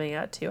things coming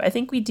out too. I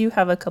think we do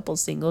have a couple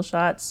single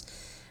shots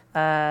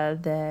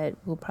that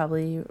we'll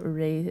probably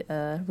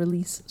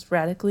release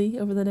sporadically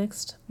over the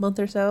next month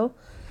or so.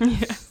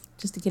 Yeah.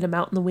 Just to get them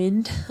out in the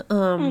wind.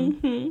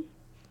 Mm-hmm.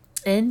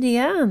 And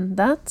yeah,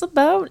 that's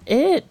about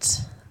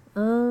it.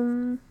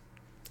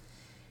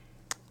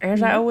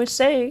 As I always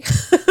say,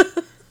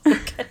 we'll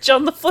catch you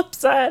on the flip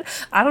side.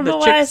 I don't The know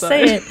why I chick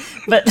say side. it,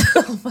 but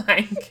oh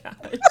my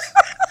gosh.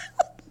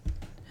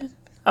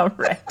 All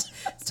right.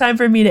 It's time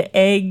for me to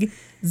egg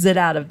Zit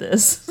out of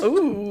this.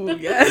 Ooh,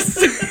 yes.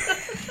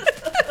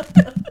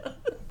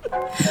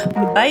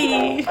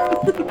 Bye.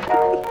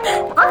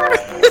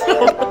 Bye.